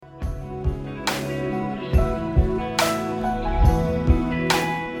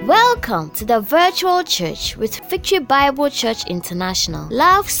Welcome to the virtual church with Victory Bible Church International,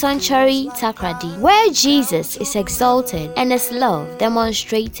 Love Sanctuary Takrady, where Jesus is exalted and His love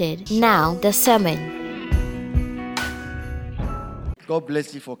demonstrated. Now, the sermon. God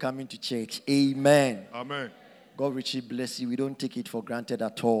bless you for coming to church. Amen. Amen. God richly bless you. We don't take it for granted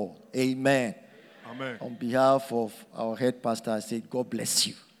at all. Amen. Amen. On behalf of our head pastor, I say, God bless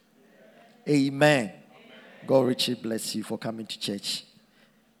you. Amen. God richly bless you for coming to church.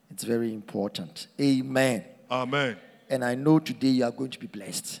 It's very important. Amen. Amen. And I know today you are going to be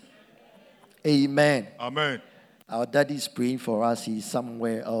blessed. Amen. Amen. Our daddy is praying for us. He's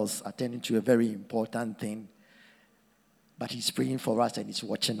somewhere else attending to a very important thing. But he's praying for us and he's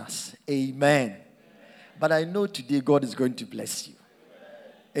watching us. Amen. But I know today God is going to bless you.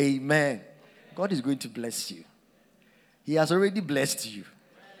 Amen. God is going to bless you. He has already blessed you.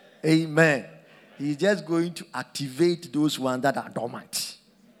 Amen. He's just going to activate those ones that are dormant,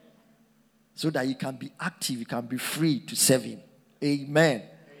 so that you can be active, you can be free to serve Him. Amen.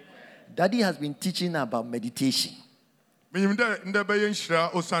 Daddy has been teaching about meditation. He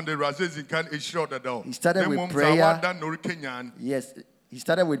started with prayer. Yes, he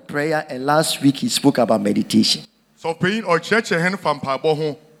started with prayer, and last week he spoke about meditation. So praying or church hen from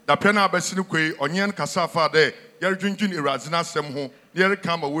Pabo, the pena besinu kwe, onion casafa de, yer drinking irazina semho, near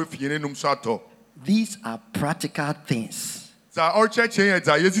come away for yenum sato. These are practical things that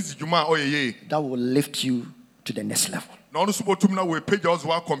will lift you to the next level.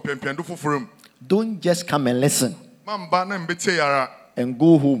 Don't just come and listen and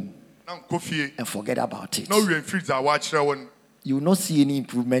go home and forget about it. You will not see any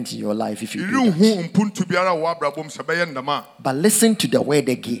improvement in your life if you do that. But listen to the word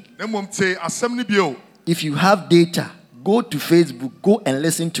again. If you have data, go to Facebook, go and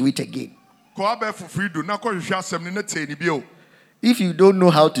listen to it again. If you don't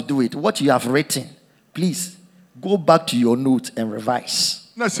know how to do it, what you have written, please go back to your notes and revise.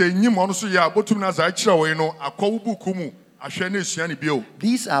 These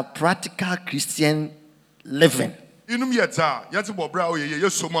are practical Christian living. And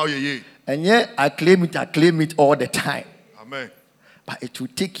yet I claim it all the time. Amen. But it will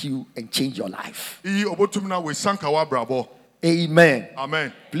take you and change your life. Amen.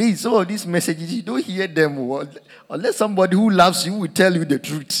 Amen. Please, some of these messages, you don't hear them unless somebody who loves you will tell you the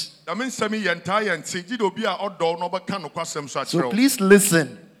truth. So please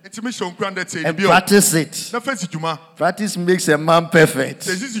listen and practice it. Practice makes a man perfect.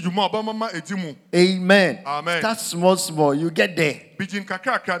 Amen. Amen. Start small, you get there.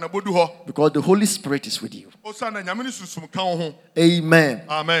 Because the Holy Spirit is with you. Amen.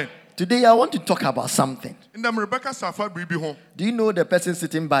 Amen. Today I want to talk about something. Do you know the person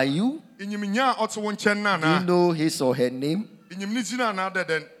sitting by you? Do you know his or her name?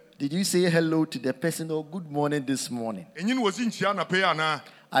 Did you say hello to the person or good morning this morning?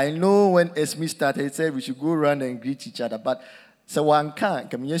 I know when Esme started, he said we should go around and greet each other, but so one can't.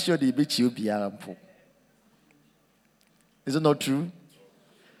 Can you show the bitch you be? Is it not true?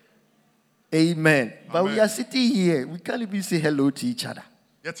 Amen. But we are sitting here, we can't even say hello to each other.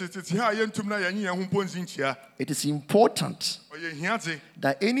 It is important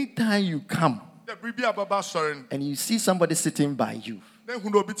that anytime you come and you see somebody sitting by you,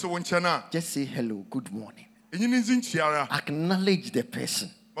 just say hello, good morning. Acknowledge the person.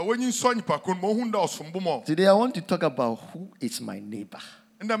 Today I want to talk about who is my neighbor.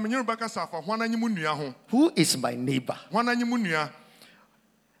 Who is my neighbor?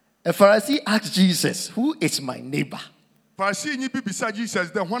 A Pharisee asked Jesus, who is my neighbor? He said,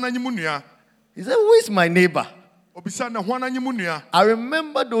 who is my neighbor? I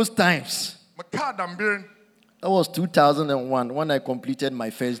remember those times. That was 2001 when I completed my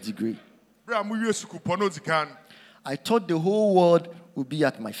first degree. I thought the whole world would be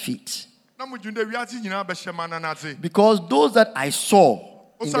at my feet. Because those that I saw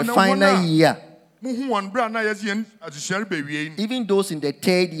in the final year, even those in the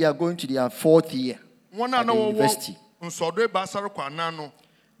third year going to their fourth year at the university,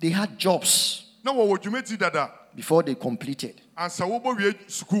 they had jobs before they completed. So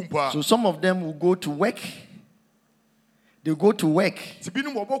some of them will go to work. They go to work.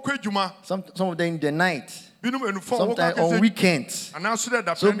 Some of them in the night. Sometimes on weekends.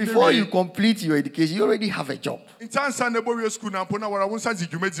 So before you complete your education, you already have a job. At the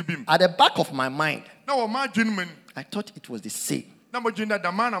back of my mind, I thought it was the same.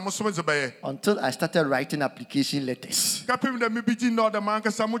 Until I started writing application letters. I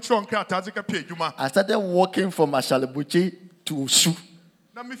started walking from Ashalebuche to Osu.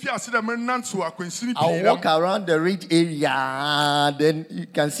 I'll walk around the ridge area, then you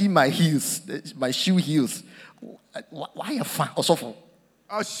can see my heels, my shoe heels. Why a fan? Also,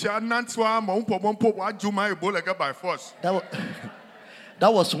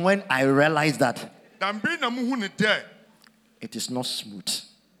 that was when I realized that it is not smooth.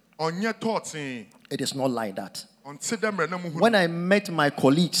 It is not like that. When I met my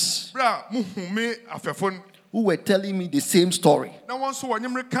colleagues who were telling me the same story,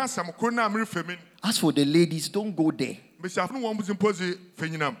 as for the ladies, don't go there.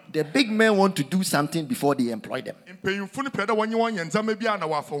 The big men want to do something before they employ them.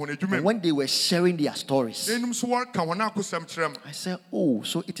 And when they were sharing their stories, I said, oh,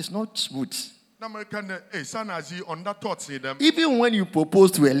 so it is not smooth. Even when you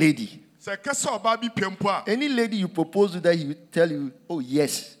propose to a lady, any lady you propose to that, he will tell you, oh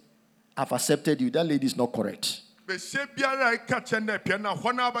yes, I've accepted you. That lady is not correct.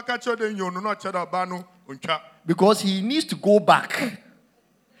 Because he needs to go back,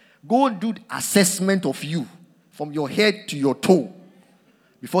 go and do the assessment of you from your head to your toe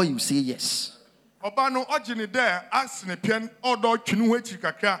before you say yes.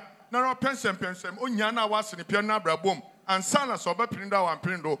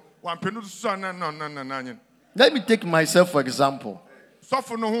 Let me take myself for example.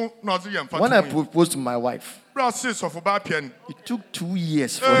 When I proposed to my wife, it took 2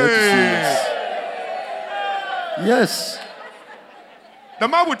 years for her to say yes. Yes. The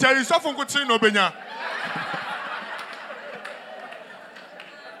man will tell you something.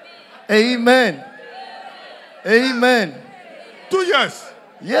 Amen. Amen. 2 years.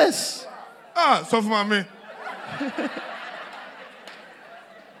 Yes. So for me.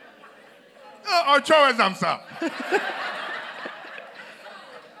 I'll show exam, sir.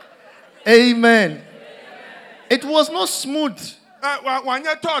 Amen. It was not smooth.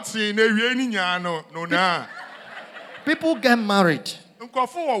 People get married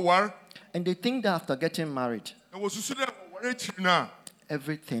and they think that after getting married,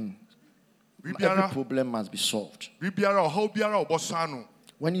 every problem must be solved.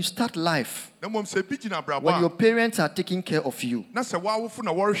 When you start life, when your parents are taking care of you,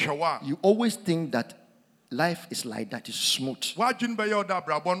 you always think that life is like that, it's smooth.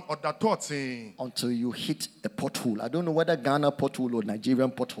 Until you hit a pothole. I don't know whether Ghana pothole or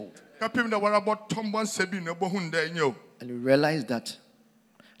Nigerian pothole. And you realize that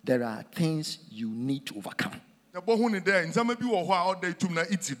there are things you need to overcome.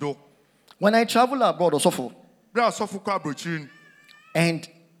 When I travel abroad, also, and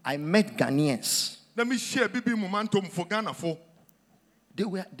I met Ghanaians,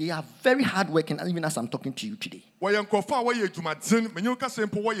 they are very hardworking, even as I'm talking to you today. Ghanaians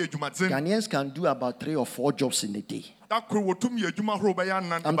can do about 3 or 4 jobs in a day. I'm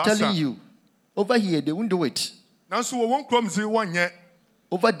telling you, over here they won't do it.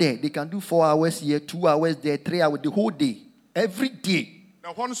 Over there they can do 4 hours here, 2 hours there, 3 hours, the whole day, every day.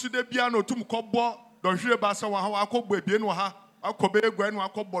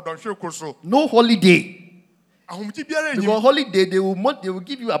 No holiday. Because holiday, they will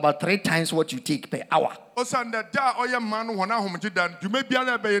give you about 3 times what you take per hour.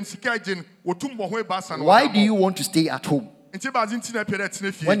 Why do you want to stay at home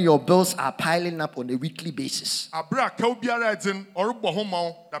when your bills are piling up on a weekly basis? So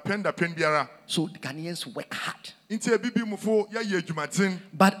the Ghanaians work hard.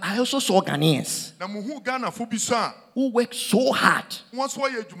 But I also saw Ghanaians who work so hard but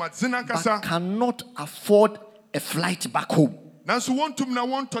cannot afford a flight back home. They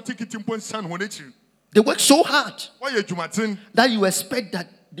work so hard that you expect that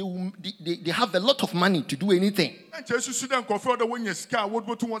they have a lot of money to do anything.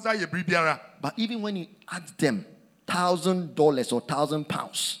 But even when you ask them $1,000 or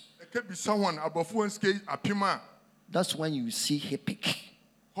 £1,000, that's when you see hipic.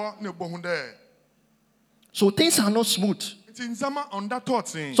 So things are not smooth.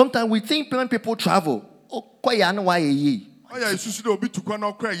 Sometimes we think when people travel,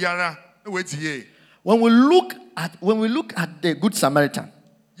 when we look at the Good Samaritan,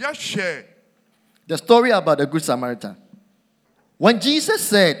 the story about the Good Samaritan, when Jesus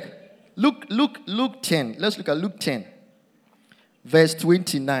said, Luke 10, let's look at Luke 10, verse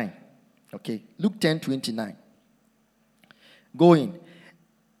 29. Okay, Luke 10:29. Going.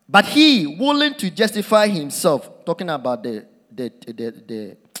 But he, willing to justify himself, talking about the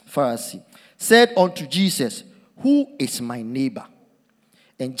Pharisee, said unto Jesus, who is my neighbor?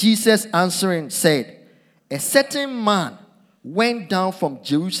 And Jesus answering said, a certain man went down from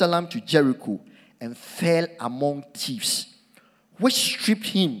Jerusalem to Jericho and fell among thieves, which stripped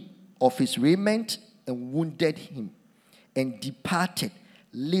him of his raiment and wounded him, and departed,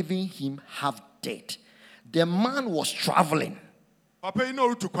 leaving him half dead. The man was traveling.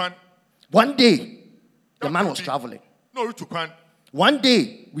 One day, the man was traveling. One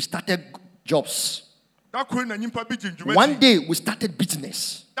day, we started jobs. One day, we started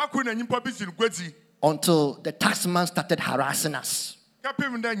business. Until the taxman started harassing us.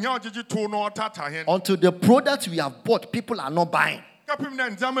 Until the products we have bought, people are not buying.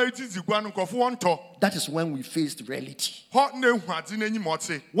 That is when we faced reality.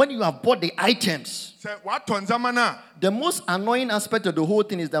 When you have bought the items, the most annoying aspect of the whole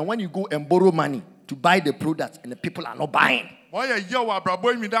thing is that when you go and borrow money to buy the products and the people are not buying.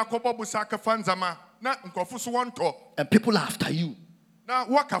 And people are after you.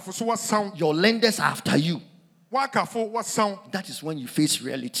 Your lenders are after you. That is when you face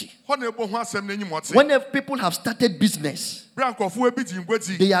reality. Whenever people have started business,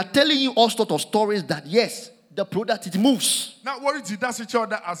 they are telling you all sorts of stories that yes, the product it moves.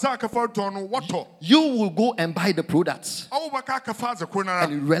 You will go and buy the products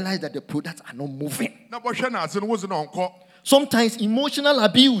and you realize that the products are not moving. Sometimes emotional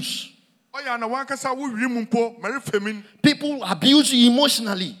abuse. People abuse you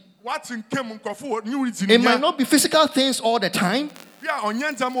emotionally. It might not be physical things all the time,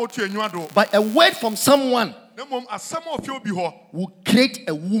 but a word from someone will create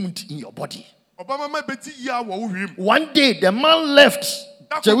a wound in your body. One day, the man left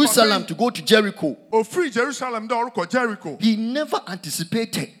Jerusalem to go to Jericho. He never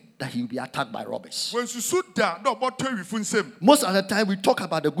anticipated that he will be attacked by robbers. Most of the time, we talk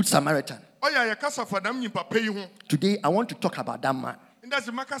about the Good Samaritan. Today, I want to talk about that man.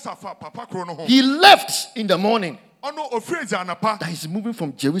 He left in the morning. That he's moving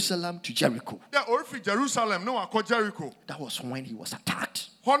from Jerusalem to Jericho. That was when he was attacked.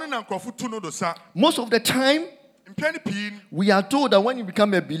 Most of the time, we are told that when you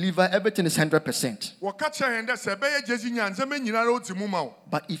become a believer, everything is 100%.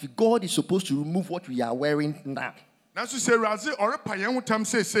 But if God is supposed to remove what we are wearing now, we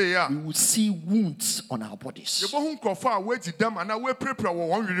will see wounds on our bodies.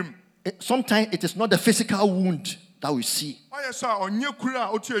 Sometimes it is not the physical wound that we see.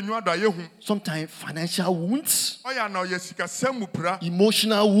 Sometimes financial wounds,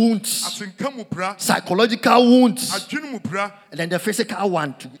 emotional wounds, psychological wounds, and then the physical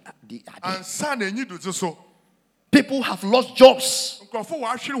one. People have lost jobs.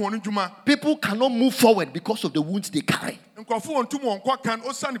 People cannot move forward because of the wounds they carry.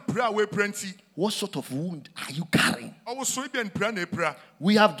 What sort of wound are you carrying?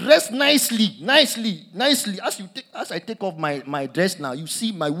 We have dressed nicely. As I take off my dress now, you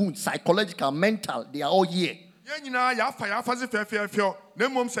see my wounds, psychological, mental, they are all here.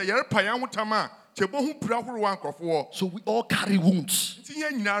 So we all carry wounds.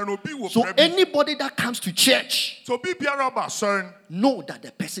 So anybody that comes to church, know that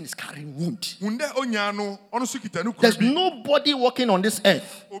the person is carrying wound. There's nobody walking on this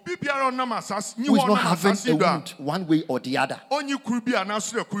earth who is not having a wound one way or the other.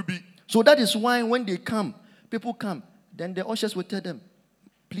 So that is why when they come, people come, then the ushers will tell them,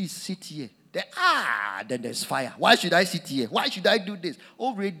 please sit here. Then there's fire. Why should I sit here? Why should I do this?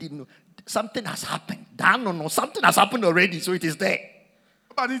 Already, no. Something has happened. No, something has happened already, so it is there.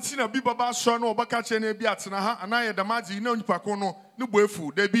 So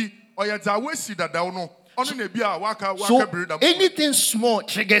anything small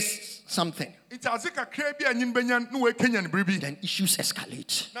triggers something. Then issues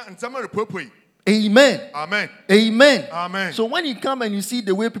escalate. Amen. Amen. Amen. Amen. So when you come and you see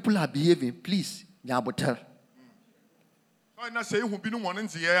the way people are behaving, please,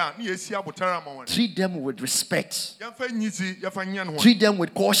 treat them with respect. Treat them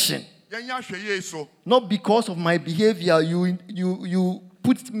with caution. Not because of my behavior, you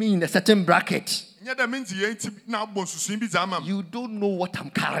put me in a certain bracket. You don't know what I'm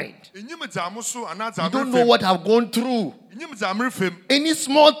carrying. You don't know what I've gone through. Any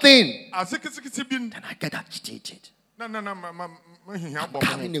small thing, then I get agitated. I'm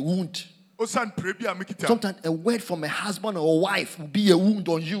carrying a wound. Sometimes a word from a husband or a wife will be a wound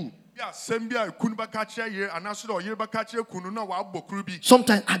on you.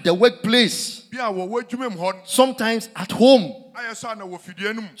 Sometimes at the workplace. Sometimes at home.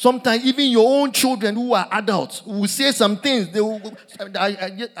 Sometimes even your own children who are adults will say some things.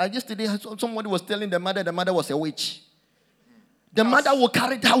 Yesterday somebody was telling the mother was a witch. The mother will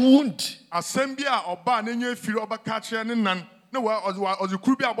carry that wound. There's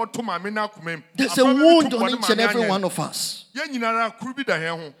a wound on each and every one of us.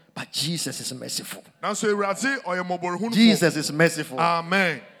 But Jesus is merciful. Jesus is merciful.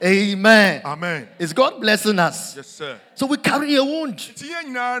 Amen. Amen. Amen. Is God blessing us? Yes, sir. So we carry a wound.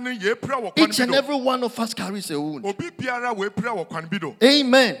 Each and every one of us carries a wound.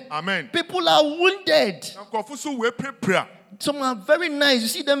 Amen. Amen. People are wounded. Some are very nice. You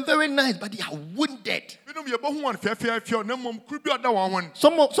see them very nice, but they are wounded.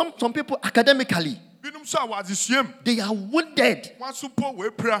 Some people academically, they are wounded.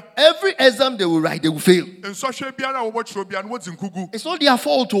 Every exam they will write, they will fail. It's not their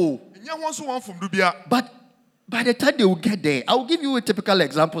fault. But by the time they will get there, I will give you a typical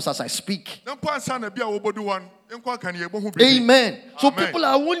examples as I speak. Amen. So people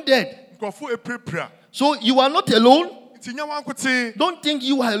are wounded. So you are not alone. Don't think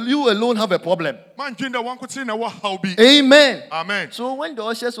you alone have a problem. Amen. Amen. So when the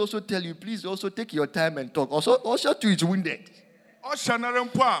ushers also tell you, please also take your time and talk. Also, usher too is wounded.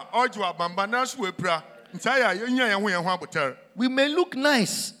 We may look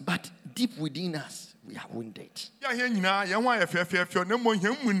nice, but deep within us, we are wounded.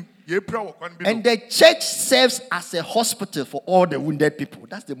 And the church serves as a hospital for all the wounded people.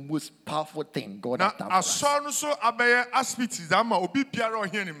 That's the most powerful thing God has done for us.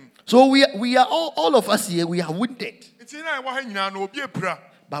 So we are all of us here, we are wounded.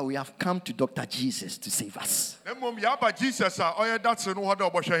 But we have come to Dr. Jesus to save us.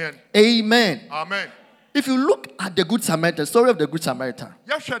 Amen. Amen. If you look at the Good Samaritan, story of the Good Samaritan,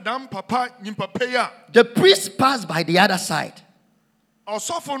 the priest passed by the other side.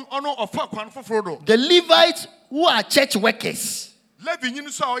 The Levites, who are church workers,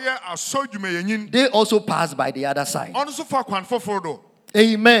 they also pass by the other side.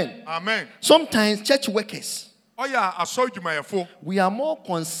 Amen. Amen. Sometimes church workers, we are more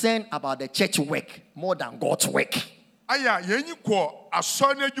concerned about the church work more than God's work. I'm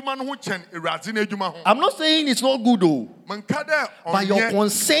not saying it's not good though, but your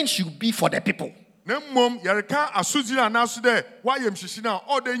concern should be for the people.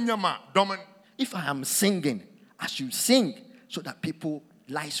 If I am singing, I should sing so that people's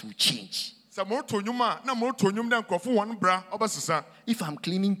lives will change. If I'm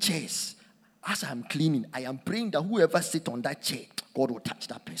cleaning chairs, as I'm cleaning, I am praying that whoever sits on that chair, God will touch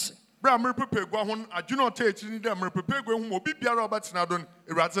that person. God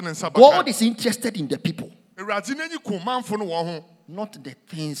is interested in the people, not the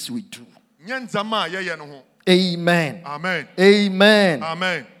things we do. Amen. Amen. Amen.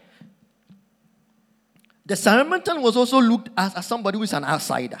 Amen. The Samaritan was also looked at as somebody who is an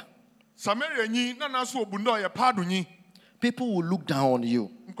outsider. People will look down on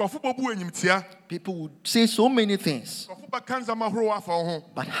you. People will say so many things.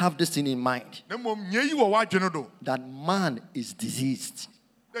 But have this thing in mind, that man is diseased.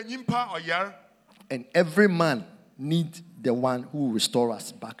 And every man needs the one who will restore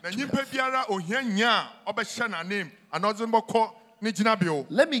us back to health.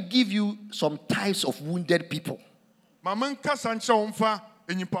 Let me give you some types of wounded people.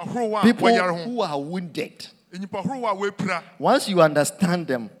 People who are wounded. Once you understand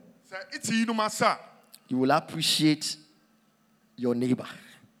them, you will appreciate your neighbor.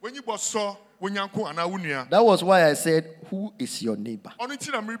 That was why I said, who is your neighbor?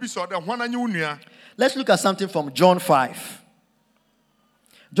 Let's look at something from John 5.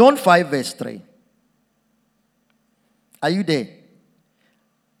 John 5 verse 3. Are you there?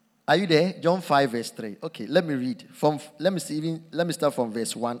 Are you there? John 5 verse 3. Okay, let me read. Let me start from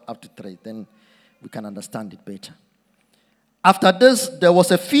verse 1 up to 3. Then we can understand it better. After this, there was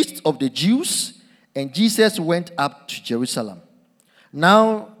a feast of the Jews, and Jesus went up to Jerusalem.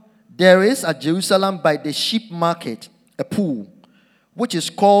 Now, there is at Jerusalem by the sheep market a pool, which is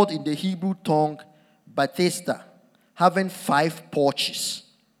called in the Hebrew tongue Bethesda, having 5 porches.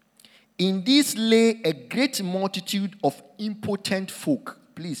 In these lay a great multitude of impotent folk.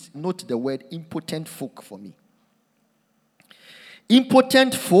 Please note the word impotent folk for me.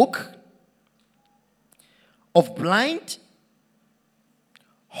 Impotent folk, of blind,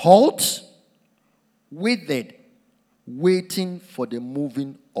 halt, withered, waiting for the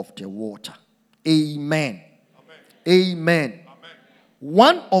moving of the water. Amen. Amen. Amen.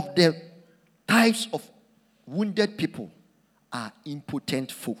 One of the types of wounded people are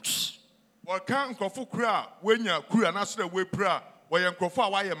impotent folks.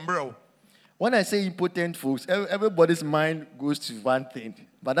 When I say impotent folks, everybody's mind goes to one thing,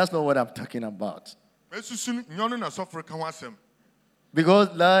 but that's not what I'm talking about. Because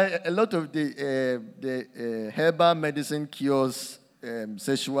like, a lot of the herbal medicine cures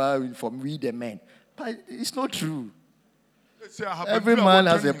sexual from we the men. But it's not true. Every man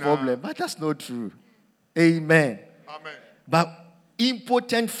has a problem, but that's not true. Amen. Amen. But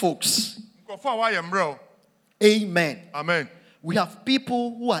impotent folks. Amen. Amen. We have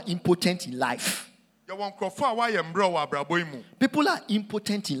people who are impotent in life. People are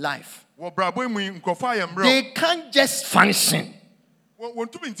impotent in life. They can't just function.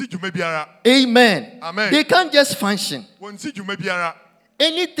 Amen. Amen. They can't just function.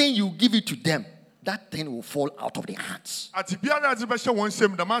 Anything you give it to them, that thing will fall out of their hands.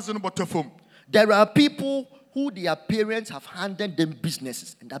 There are people who their parents have handed them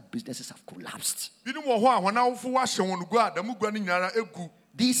businesses, and that businesses have collapsed.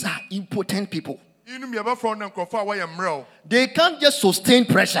 These are impotent people. They can't just sustain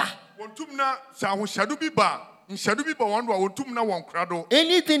pressure.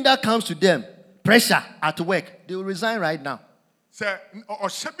 Anything that comes to them, pressure at work, they will resign right now.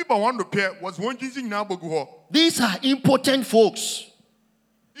 These are impotent folks.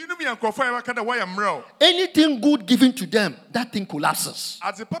 Anything good given to them, that thing collapses.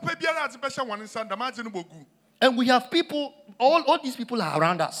 And we have people, all these people are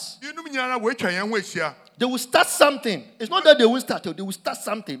around us. They will start something. It's not that they will start, they will start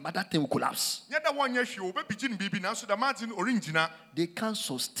something, but that thing will collapse. They can't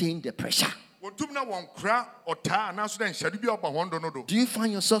sustain the pressure. Do you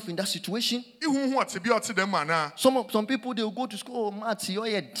find yourself in that situation? Some people, they will go to school, or the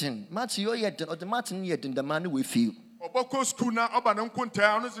man will feel.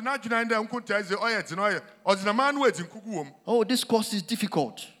 Oh, this course is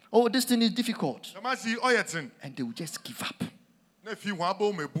difficult. Oh, this thing is difficult. And they will just give up.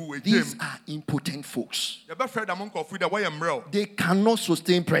 These are impotent folks. They cannot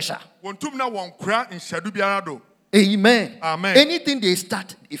sustain pressure. Amen. Amen. Anything they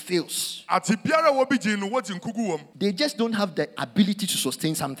start, it fails. They just don't have the ability to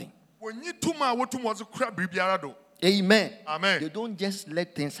sustain something. Amen. Amen. They don't just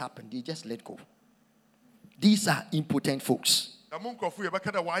let things happen. They just let go. These are impotent folks.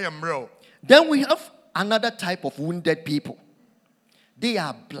 Then we have another type of wounded people. They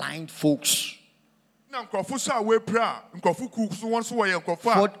are blind folks. For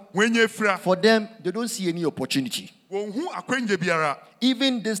them, they don't see any opportunity.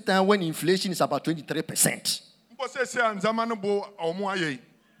 Even this time when inflation is about 23%,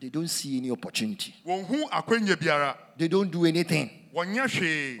 they don't see any opportunity. They don't do anything.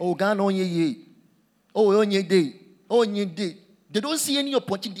 Oh, Ghana, they don't see any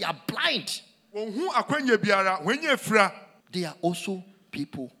opportunity. They are blind. They are also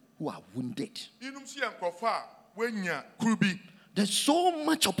people who are wounded. There's so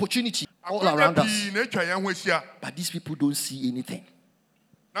much opportunity all around us, but these people don't see anything.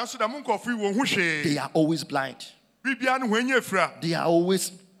 They are always blind. They are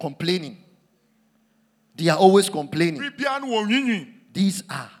always complaining. These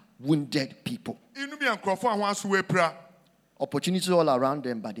are wounded people. Opportunities all around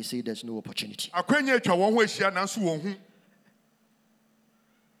them, but they say there's no opportunity.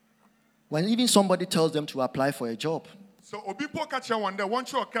 When even somebody tells them to apply for a job,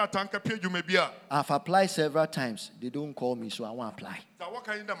 I've applied several times. They don't call me, so I won't apply.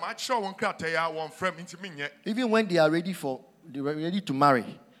 Even when they are ready to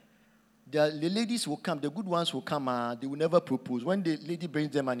marry, the ladies will come, the good ones will come, they will never propose. When the lady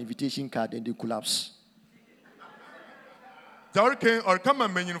brings them an invitation card, then they collapse.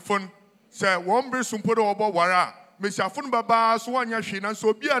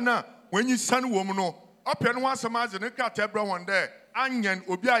 When you son woman, up and once a month, and a cat everyone there, Anyan,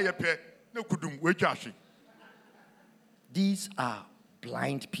 Obia, no kudum, Wajashi. These are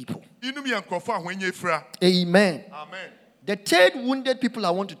blind people. Amen. Amen. Amen. The third wounded people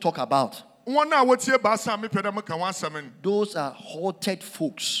I want to talk about, those are halted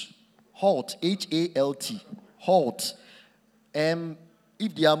folks. Halt, H-A-L-T. Halt.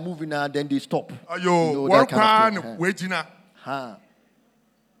 If they are moving now, then they stop. Ayo, that kind of thing.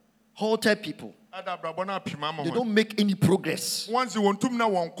 Halted people. They don't make any progress. They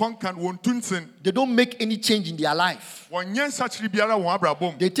don't make any change in their life.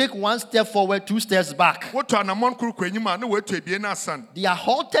 They take one step forward, 2 steps back. They are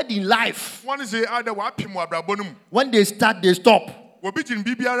halted in life. When they start, they stop.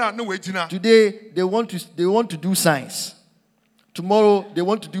 Today, they want to do science. Tomorrow, they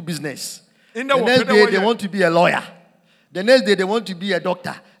want to do business. The next day, they want to be a lawyer. The next day, they want to be a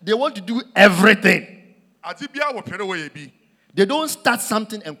doctor. They want to do everything. They don't start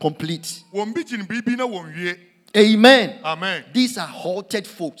something and complete. Won bi gin biribi na won wie. Amen. Amen. These are halted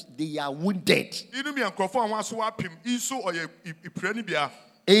folks. They are wounded. Inu mi ankrofo anwa so apim iso oye ipre ni bia.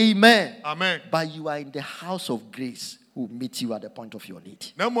 Amen. Amen. But you are in the house of grace who meet you at the point of your need.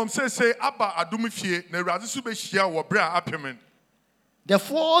 Na mom say aba adom fie na Awurade so be hia wo bre a apem. The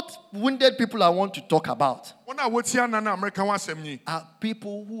fourth wounded people I want to talk about Wona wotia na na America wasem ni. are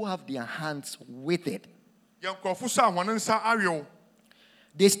people who have their hands withered. Yankrofo so ahone nsa awew.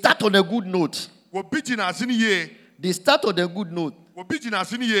 They start on a good note. Wo bi gin ase ni ye. They start on a good note, Wo bi gin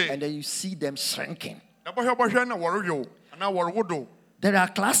ase ni ye. and then you see them shrinking. Na bohwe na worewew ana worewodo. There are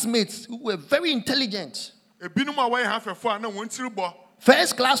classmates who were very intelligent, Ebinum a way hafefo ana won tiribo.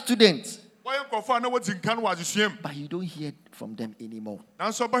 first class students, Why yankrofo ana wodinkan wa ajesuem. but you don't hear from them anymore.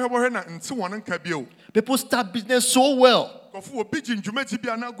 Nanso bohwe na nti won nka bio. People start business so well. Kofo wo bi gin dwumati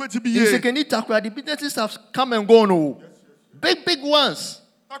bia na gwati bi In ye. Sekeni Takra, the businesses have come and gone. Oh. Big ones.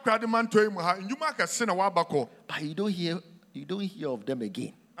 Takra de man toy mu ha ndwuma akase na wa abako. But you don't hear of them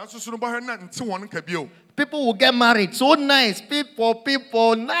again. Nanso so no bohwe na nti won nka bio. People will get married. So nice.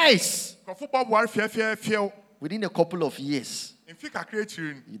 People, nice. Kofo bobo fie. Within a couple of years, Mfi kakra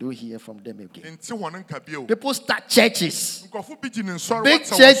chirin. you don't hear from them again. Nti won nka bio. People start churches. Kofo bi gin nsori Big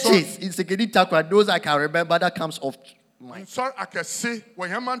churches in Sekeni Takra. Those I can remember, that comes off mind. Nsori akase wo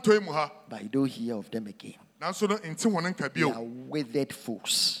yaman toy mu ha. But you don't hear of them again. Nanso no nti won nka They are bio. withered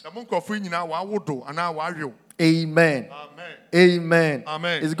folks. Na mon kofo nyina wa wodo ana wa awew. Amen. Amen. Amen.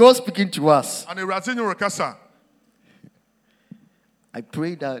 Amen. Is God speaking to us? Ana Awurade nyo rekasa. I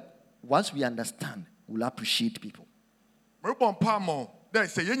pray that once we understand, we'll appreciate people. Merebon pa mo. Dey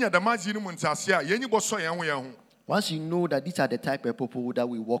say yenya damaji ni mu ntase a yenyi bo so yen ho yen ho. Once you know that these are the type of people that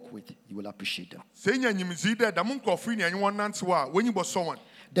we work with, you will appreciate them. Say nya nyimzi dey da mon kofo ni anyi won nante wa wenyi bo so won.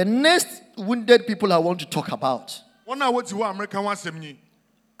 The next wounded people I want to talk about Won a woti wa American wasem ni.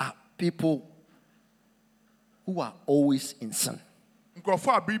 are people who are always in sin.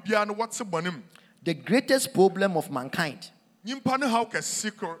 Nkofo a bibia no wotse bonem. The greatest problem of mankind Nyimpa ne how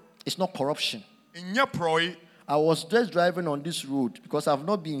kesikor. is not corruption. Nya proi. I was just driving on this road because I've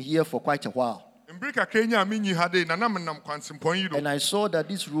not been here for quite a while. Mbrika Kenya minyi hade na nam kwansempon yi do. And I saw that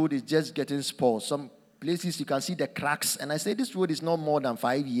this road is just getting spoiled. Some places you can see the cracks. And I said, this road is not more than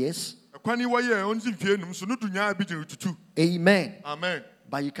 5 years. Kwani wa ye onzi fie num so no dunya bi jiru tutu. Amen. Amen.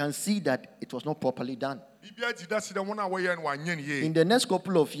 But you can see that it was not properly done. Bibia ji da se da wona wa ye no anye ne ye. In the next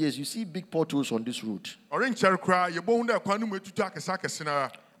couple of years, you see big potholes on this road. Orange kra ye bo hu da kwanu mu tutu akesa akese na.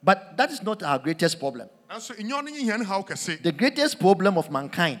 But that is not our greatest problem. Nanso inyo no yin how kese. The greatest problem of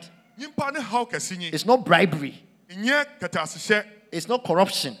mankind Nyimpa ne how kese nyi. is not bribery, Inye katasehye. it's not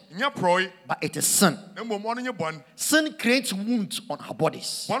corruption, Inye proi. but it is sin. Na mo mo no nye bon. Sin creates wounds on our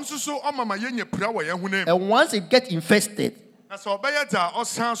bodies. Bon so o mama ye nye pra wa ye hunem. And once it gets infested, Na so obeye da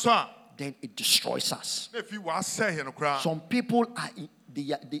osan so a then it destroys us. na fi wa say he no kra. Some people are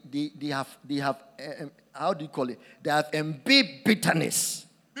they have how do you call it? They have imbibed bitterness.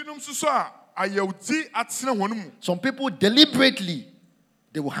 Binum so a ayewdi atene honum. Some people deliberately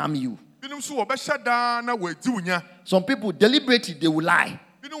they will harm you. Binum so obehye da na wadi unya. Some people deliberately they will lie.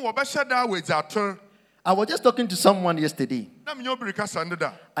 Binum obehye da wadi ator. I was just talking to someone yesterday. Na me obirika sande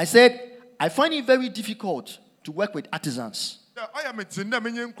da. I said, I find it very difficult to work with artisans, Da aya metin na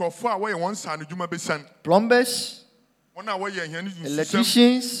menye nkrofo a wo ye won sa no dwuma besan. plumbers, Wona wo ye hia ne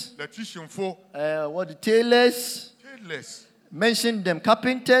electricians, electrician fo, the tailors, tailors, mention them,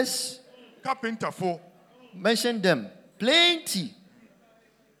 carpenters, carpenter fo. mention them, plenty.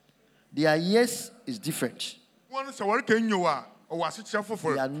 Their yes is different. Won so wor kan nyo a o wasekyerɛ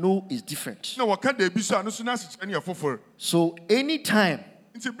fofor. Their no is different. Na waka da bi so anu so na asekyerɛ ne fofor. So anytime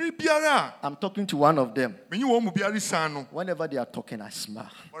Nti bi biara I'm talking to one of them, menyi wo mu biara san no. whenever they are talking, I smile.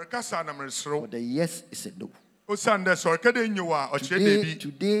 Worka sa na meresro. But the yes is a no. O san da so worka da nyo a o kyerɛ da bi.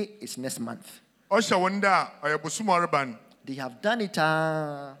 Today is next month. O hye won da ɔyɛ bosum ɔreban. They have done it,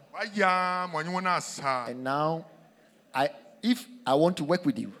 Waya mo anyi won asa. and now if I want to work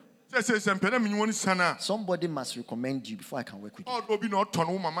with you, Sɛ mpɛ na menyi won sana. somebody must recommend you before I can work with you. O do bi na ɔtɔ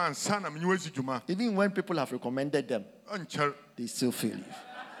no mama ansa na menyi wo dwuma. Even when people have recommended them, Ɔnkyɛr. they still fail you.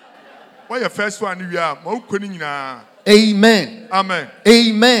 Why first one wi a ma ukoni nyina. Amen. Amen.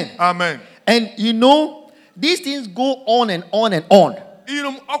 Amen. Amen. And you know, these things go on and on and on,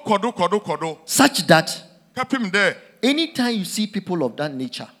 Inum okodo such that kapim de anytime you see people of that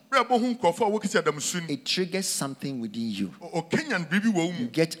nature, it triggers something within you. You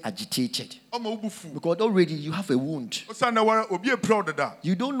get agitated because already you have a wound.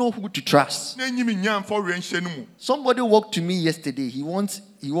 You don't know who to trust. Somebody walked to me yesterday. He wants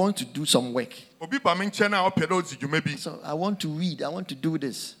to do some work. So I want to read. I want to do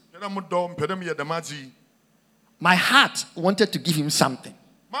this. My heart wanted to give him something,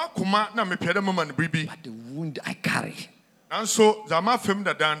 but the wound I carry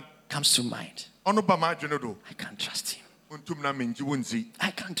comes to mind. I can't trust him.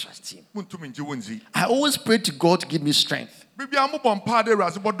 I can't trust him. I always pray to God to give me strength, because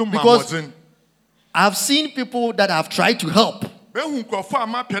I've seen people that have tried to help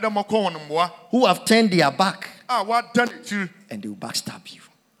who have turned their back and they will backstab you.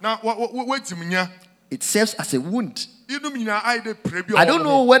 It serves as a wound. I don't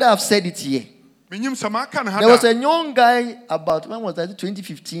know whether I've said it here. There was a young guy about, when was that,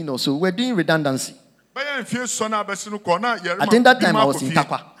 2015 or so. We're doing redundancy. I think that time I was in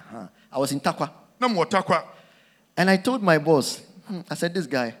Takwa. And I told my boss, I said, this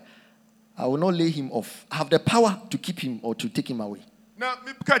guy, I will not lay him off. I have the power to keep him or to take him away.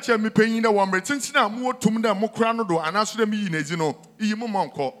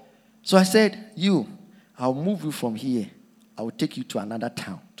 So I said, I'll move you from here. I will take you to another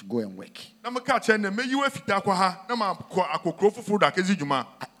town to go and work.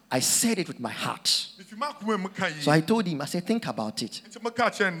 I said it with my heart. So I told him, I said, think about it.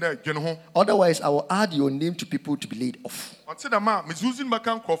 Otherwise, I will add your name to people to be laid off. I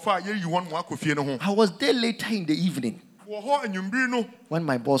was there later in the evening when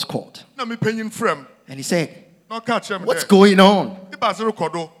my boss called. And he said, what's going on?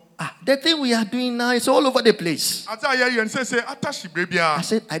 The thing we are doing now is all over the place. I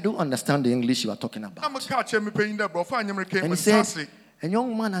said, I don't understand the English you are talking about. And he said, a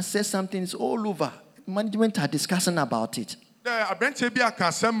young man has said something, it's all over. Management are discussing about it. And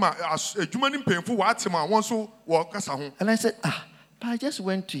I said, but I just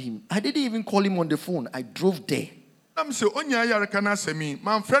went to him. I didn't even call him on the phone. I drove there. I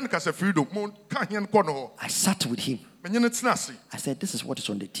sat with him. I said, this is what is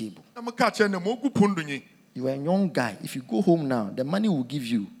on the table. You are a young guy. If you go home now, the money will give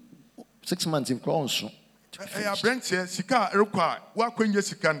you 6 months in crowns.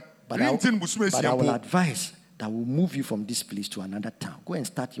 But I will advise that will move you from this place to another town. Go and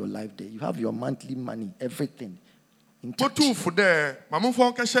start your life there. You have your monthly money, everything intact. The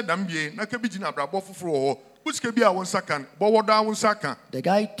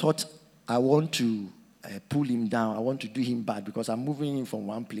guy thought I want to pull him down. I want to do him bad because I'm moving him from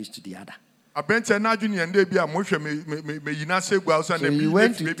one place to the other. So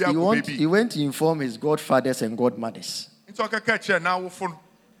he went to inform his godfathers and godmothers.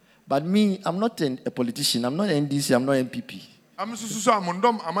 But me, I'm not a politician. I'm not NDC. I'm not MPP.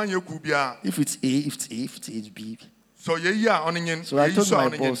 If it's A, it's B. So I told my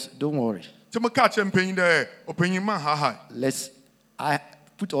boss, don't worry. I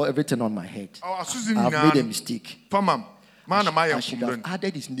put everything on my head. I've made a mistake. I should have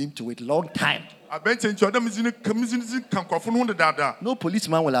added his name to it long time. No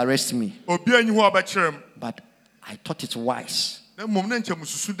policeman will arrest me. But I thought it's wise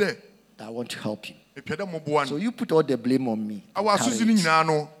that I want to help you. So you put all the blame on me.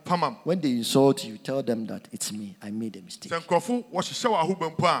 When they insult you, tell them that it's me. I made a mistake.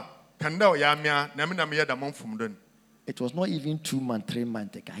 It was not even 2 months, 3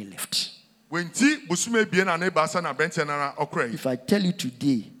 months, the guy left. If I tell you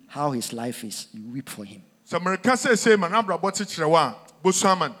today how his life is, you weep for him.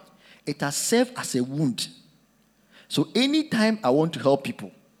 It has served as a wound. So anytime I want to help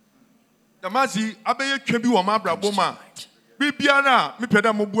people, there are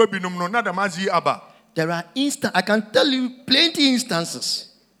I can tell you plenty instances.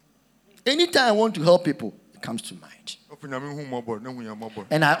 Anytime I want to help people, it comes to mind.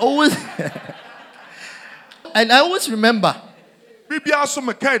 And I always remember,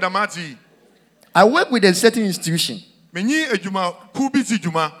 I work with a certain institution. And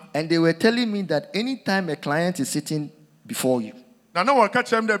they were telling me that anytime a client is sitting before you,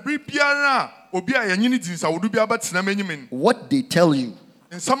 what they tell you,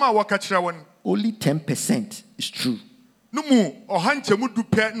 only 10% is true.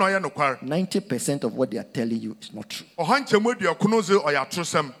 90% of what they are telling you is not true.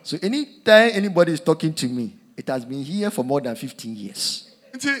 So anytime anybody is talking to me, it has been here for more than 15 years.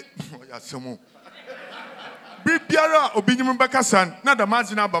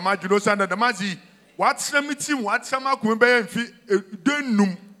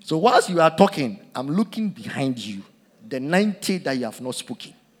 So So whilst you are talking, I'm looking behind you. The 90 that you have not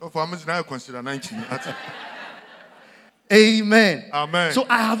spoken. Consider 90. Amen. Amen. So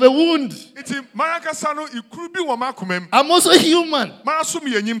I have a wound. I'm also human.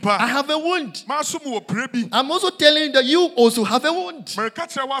 I have a wound. I'm also telling you that you also have a wound.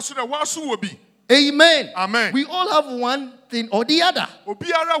 Amen. Amen. We all have one thing or the other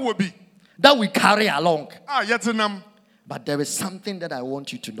that we carry along. But there is something that I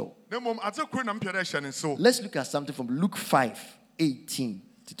want you to know. Let's look at something from Luke 5:18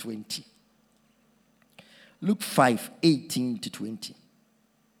 to 20. Luke 5:18 to 20.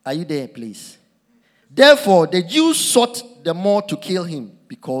 Are you there, please? Therefore, the Jews sought the more to kill him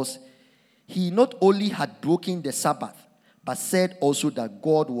because he not only had broken the Sabbath, but said also that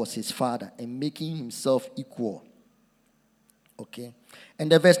God was his father and making himself equal. Okay.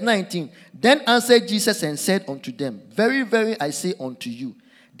 And the verse 19. Then answered Jesus and said unto them, Very, very, I say unto you,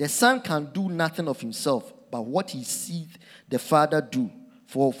 the Son can do nothing of himself, but what he seeth the Father do.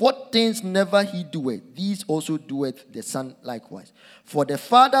 For what things never he doeth, these also doeth the Son likewise. For the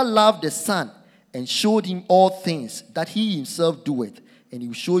Father loved the Son and showed him all things that he himself doeth, and he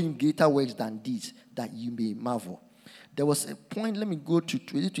will show him greater works than these, that you may marvel. There was a point, let me go to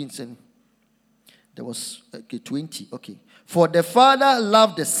 20. There was 20. Okay. For the Father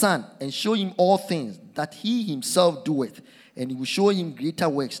loved the Son and showed him all things that he himself doeth, and he will show him greater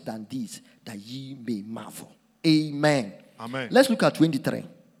works than these, that ye may marvel. Amen. Amen. Let's look at 23.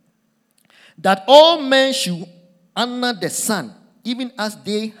 That all men should honor the Son, even as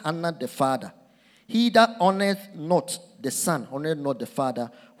they honor the Father. He that honoreth not the Son, honoreth not the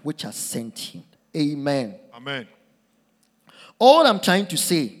Father which has sent him. Amen. Amen. All I'm trying to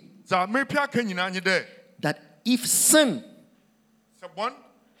say, that if sin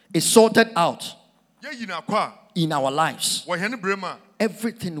is sorted out in our lives,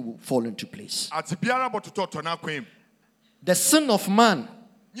 everything will fall into place. The sin of man,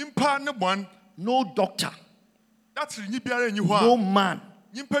 no doctor, no man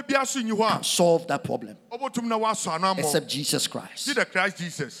can solve that problem except Jesus Christ.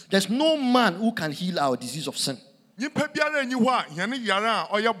 There's no man who can heal our disease of sin.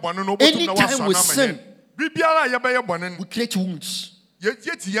 Anytime we sin, we create wounds.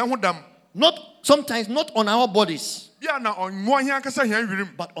 Sometimes not on our bodies,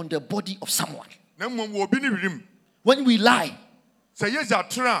 but on the body of someone. When we lie,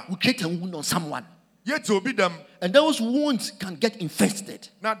 we create a wound on someone. And those wounds can get infested.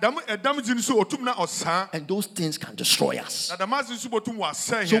 And those things can destroy us.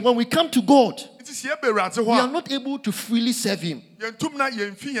 So when we come to God, we are not able to freely serve him.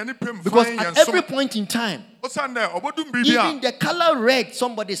 Because at every point in time, even the color red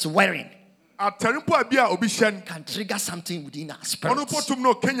somebody is wearing can trigger something within our spirits.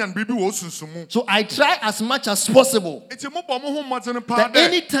 So I try as much as possible that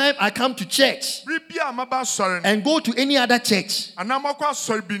anytime I come to church and go to any other church,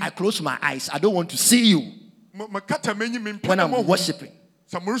 I close my eyes. I don't want to see you when I'm worshiping,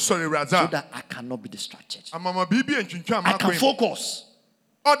 so that I cannot be distracted. I can focus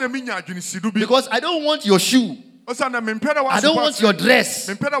because I don't want your shoe. I don't want your dress.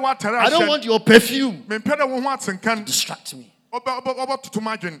 I don't want your perfume to distract me.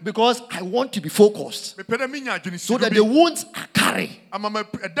 Because I want to be focused so that the wounds I carry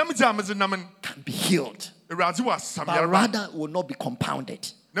can be healed, but rather will not be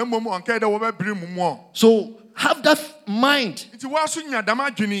compounded. So have that mind.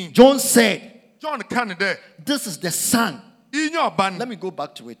 John said, this is the Son. Let me go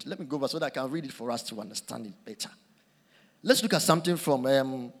back to it. Let me go back so that I can read it for us to understand it better. Let's look at something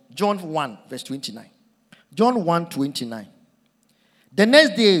from John 1, verse 29. John 1, 29. The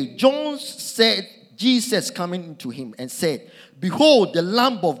next day, John said, Jesus coming into him and said, Behold, the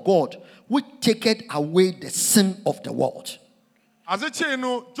Lamb of God, which taketh away the sin of the world.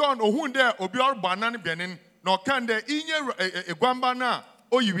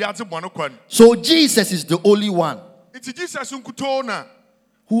 So Jesus is the only one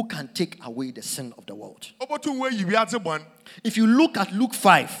who can take away the sin of the world. If you look at Luke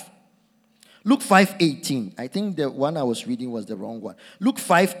 5:18, I think the one I was reading was the wrong one. Luke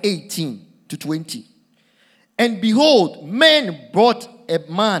 5:18 to 20. And behold, men brought a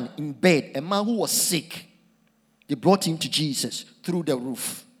man in bed, a man who was sick. They brought him to Jesus through the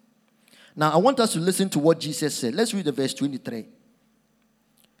roof. Now I want us to listen to what Jesus said. Let's read the verse 23.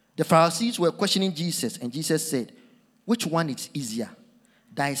 The Pharisees were questioning Jesus, and Jesus said, which one is easier?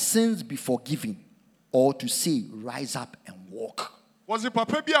 Thy sins be forgiven, or to say, rise up and walk? Was it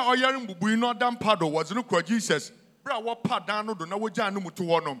Papa Bia or Yarim Bubuino Dampado? Was no Jesus? bra wo pa dan no do na wo gya no muto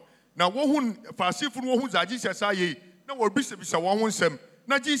wonom na wo hu Pharisifo no wo hu za Jesus aye na wo bisa won ho nsem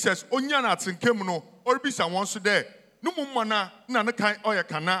na Jesus onya na atenkem no or bisa won so de no mumma na ne kan oye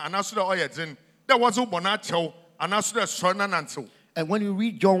kana anaso de oye din de wo zo bona chew anaso de so na nantew. And when you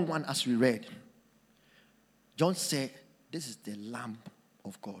read John 1 as we read, John said, this is the Lamb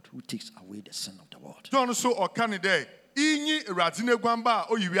of God who takes away the sin of the world. John so o kan de inyi Awurade gwamba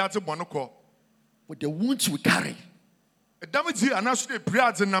o yiwi ate bono ko. But the wounds we carry damage anaso de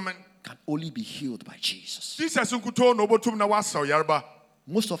briade namen can only be healed by Jesus. Jesus nkuto no botum na wasaw yarba.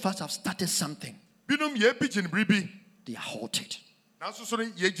 Most of us have started something. Binum ye pidgin bribi. They are halted. Nanso so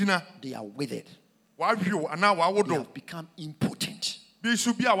ye gina. They are withered. They have become impotent.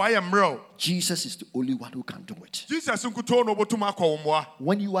 Jesus is the only one who can do it.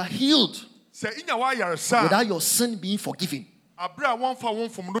 When you are healed, without your sin being forgiven,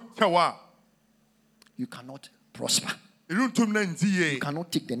 you cannot prosper. You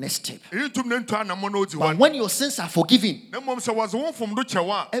cannot take the next step. But when your sins are forgiven,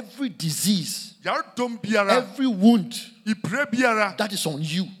 every disease, every wound that is on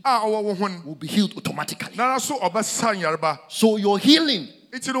you will be healed automatically. So your healing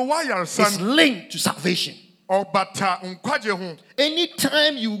is linked to salvation.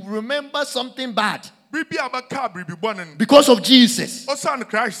 Anytime you remember something bad, because of Jesus,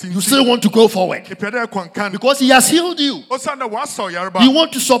 you still want to go forward. Because he has healed you. You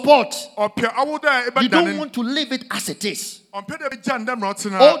want to support. You don't want to leave it as it is.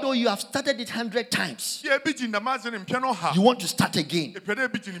 Although you have started it 100 times, you want to start again.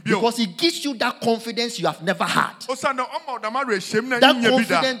 Because it gives you that confidence you have never had. That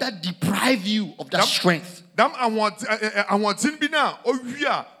confidence that deprives you of that strength.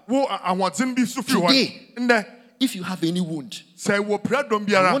 Today, if you have any wound, I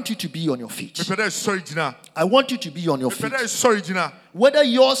want you to be on your feet. I want you to be on your feet. Whether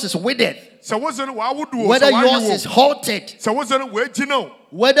yours is withered, whether yours is halted,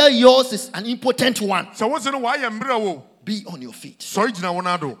 whether yours is an impotent one, be on your feet.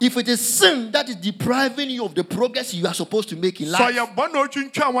 If it is sin that is depriving you of the progress you are supposed to make in life,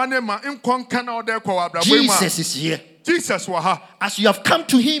 Jesus is here. As you have come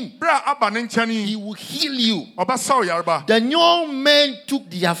to him, he will heal you. The young men took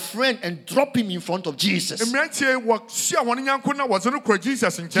their friend and dropped him in front of Jesus.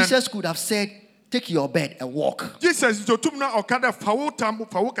 Jesus could have said, take your bed and walk. But he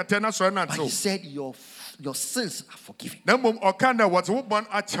said, your sins are forgiven.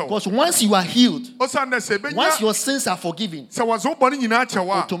 Because once you are healed, once your sins are forgiven,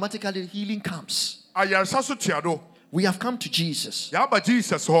 automatically healing comes. We have come to Jesus.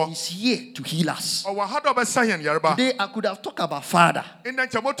 He's here to heal us. Today I could have talked about father or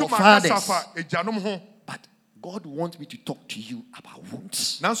fathers. But God wants me to talk to you about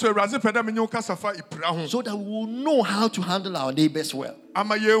wounds. So that we will know how to handle our neighbors well.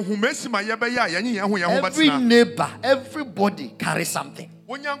 Every neighbor, everybody carries something.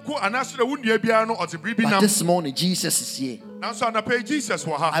 But this morning, Jesus is here.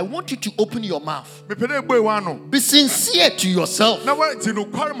 I want you to open your mouth. Be sincere to yourself.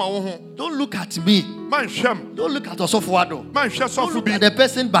 Don't look at me. Don't look at Osofwado. Don't look at the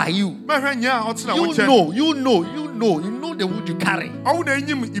person by you. You know the wound you carry.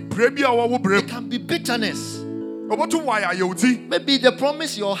 It can be bitterness. Maybe the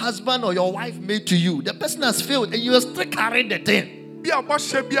promise your husband or your wife made to you, the person has failed and you are still carrying the thing.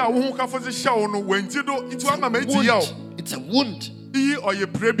 It's a wound.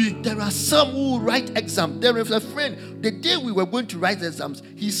 There are some who write exams. There is a friend, the day we were going to write exams,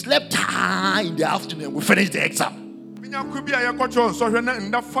 he slept in the afternoon. We finished the exam.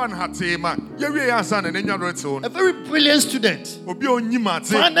 A very brilliant student.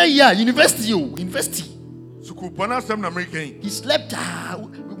 Final year, university. He slept.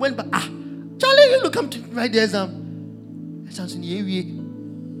 We went back. Charlie, you come to write the exam.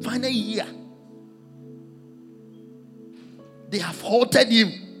 Final year. They have halted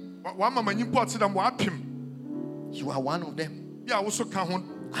him. You are one of them.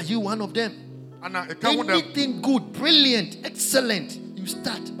 Are you one of them? Anything good, brilliant, excellent, you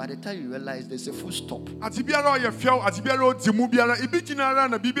start. By the time you realize there's a full stop. But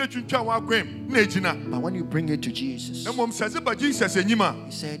when you bring it to Jesus, he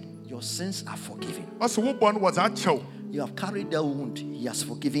said, your sins are forgiven. You have carried the wound. He has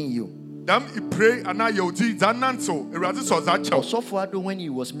forgiven you. Osofwado, when he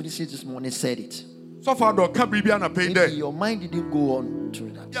was ministering this morning, said it. Maybe your mind didn't go on to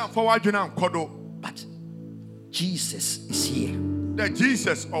that. But Jesus is here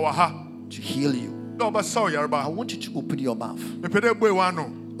to heal you. I want you to open your mouth.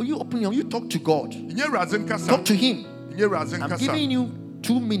 You open your, you talk to God. Talk to Him. I'm giving you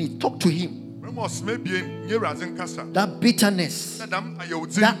 2 minutes. Talk to Him. That bitterness,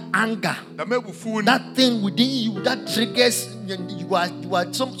 that anger, that thing within you that triggers you are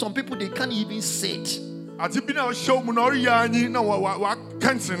some people, they can't even say it.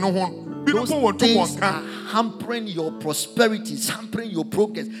 Those things are hampering your prosperity, hampering your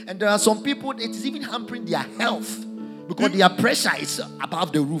progress, and there are some people it is even hampering their health because their pressure is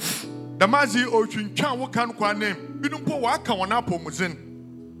above the roof.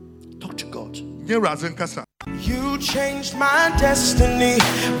 Talk to God. You changed my destiny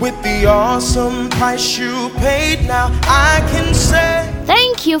with the awesome price you paid. Now I can say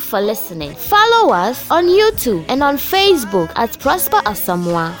thank you for listening. Follow us on YouTube and on Facebook at Prosper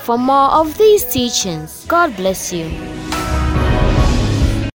Asamoah for more of these teachings. God bless you.